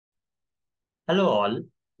Hello all,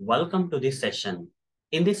 welcome to this session.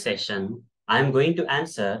 In this session, I am going to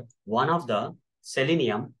answer one of the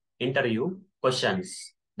Selenium interview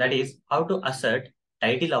questions. That is how to assert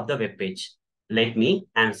title of the web page. Let me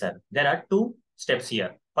answer. There are two steps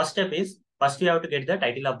here. First step is first we have to get the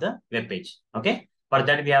title of the web page. Okay. For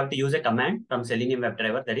that we have to use a command from Selenium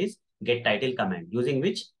WebDriver, that is get title command, using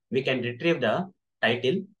which we can retrieve the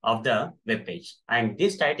title of the web page. And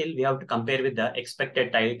this title we have to compare with the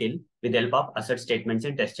expected title with the help of assert statements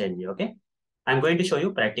in TestNG. Okay, I'm going to show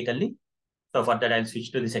you practically. So for that, I'll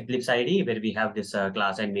switch to this Eclipse IDE where we have this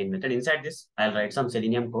class and main method. Inside this, I'll write some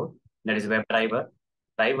Selenium code, that is WebDriver.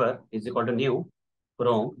 Driver is equal to new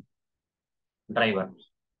Chrome driver.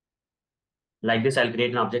 Like this, I'll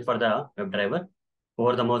create an object for the WebDriver.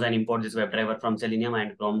 Over the mouse and import this WebDriver from Selenium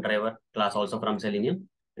and Chrome driver class also from Selenium.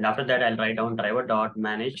 And after that, I'll write down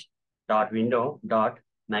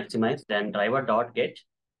driver.manage.window.maximize, then driver.get.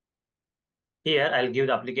 Here, I'll give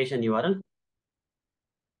the application URL.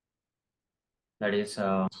 That is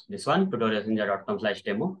this one,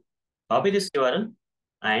 tutorialsinja.com/demo. Copy this URL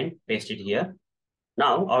and paste it here.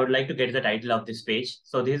 Now, I would like to get the title of this page.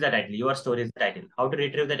 So this is the title. Your story is the title. How to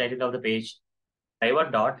retrieve the title of the page?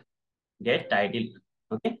 Driver.get title.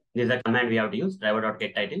 Okay, this is the command we have to use,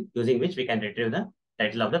 driver.get title, using which we can retrieve the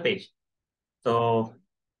title of the page. So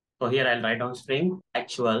here I'll write down string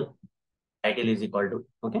actual title is equal to,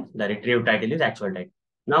 okay, the retrieved title is actual title.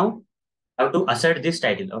 Now I have to assert this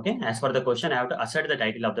title. Okay, as per the question, I have to assert the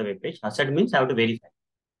title of the web page. Assert means I have to verify.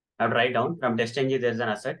 I have to write down from TestNG, there's an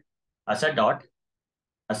assert. Assert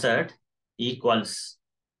equals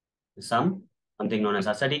something known as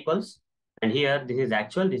assert equals. And here, this is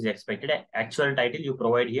actual, this is expected. Actual title you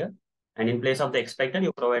provide here. And in place of the expected,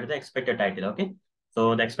 you provide the expected title. Okay.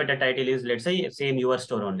 So the expected title is, let's say, same your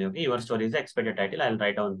store only. Okay. Your store is the expected title. I'll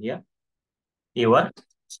write down here your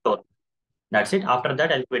store. That's it. After that,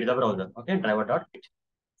 I'll quit the browser. Okay. Driver.get.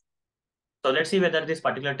 So let's see whether this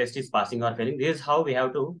particular test is passing or failing. This is how we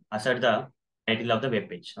have to assert the title of the web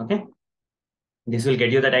page. Okay. This will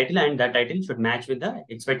get you the title, and that title should match with the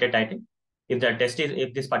expected title. If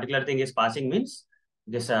this particular thing is passing, means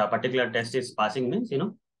this particular test is passing, means,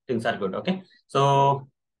 things are good. Okay. So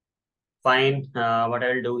fine. What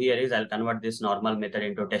I will do here is I'll convert this normal method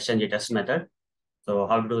into TestNG test method. So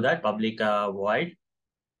how to do that? Public void.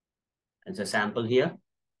 It's a sample here.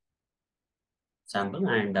 Sample,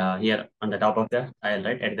 and here on the top of that, I'll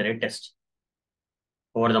write @test.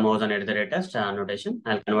 Over the mouse on @test notation,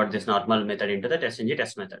 I'll convert this normal method into the TestNG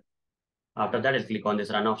test method. After that, I'll click on this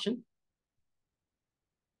run option.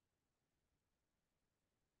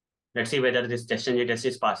 Let's see whether this TestNG test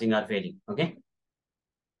is passing or failing. Okay.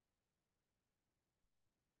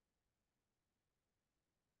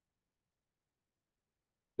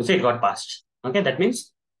 You see, it got passed. Okay, that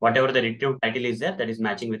means whatever the retrieved title is there, that is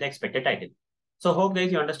matching with the expected title. So hope guys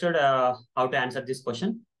you understood how to answer this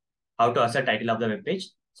question, how to assert title of the web page.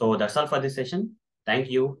 So that's all for this session. Thank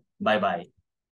you. Bye bye.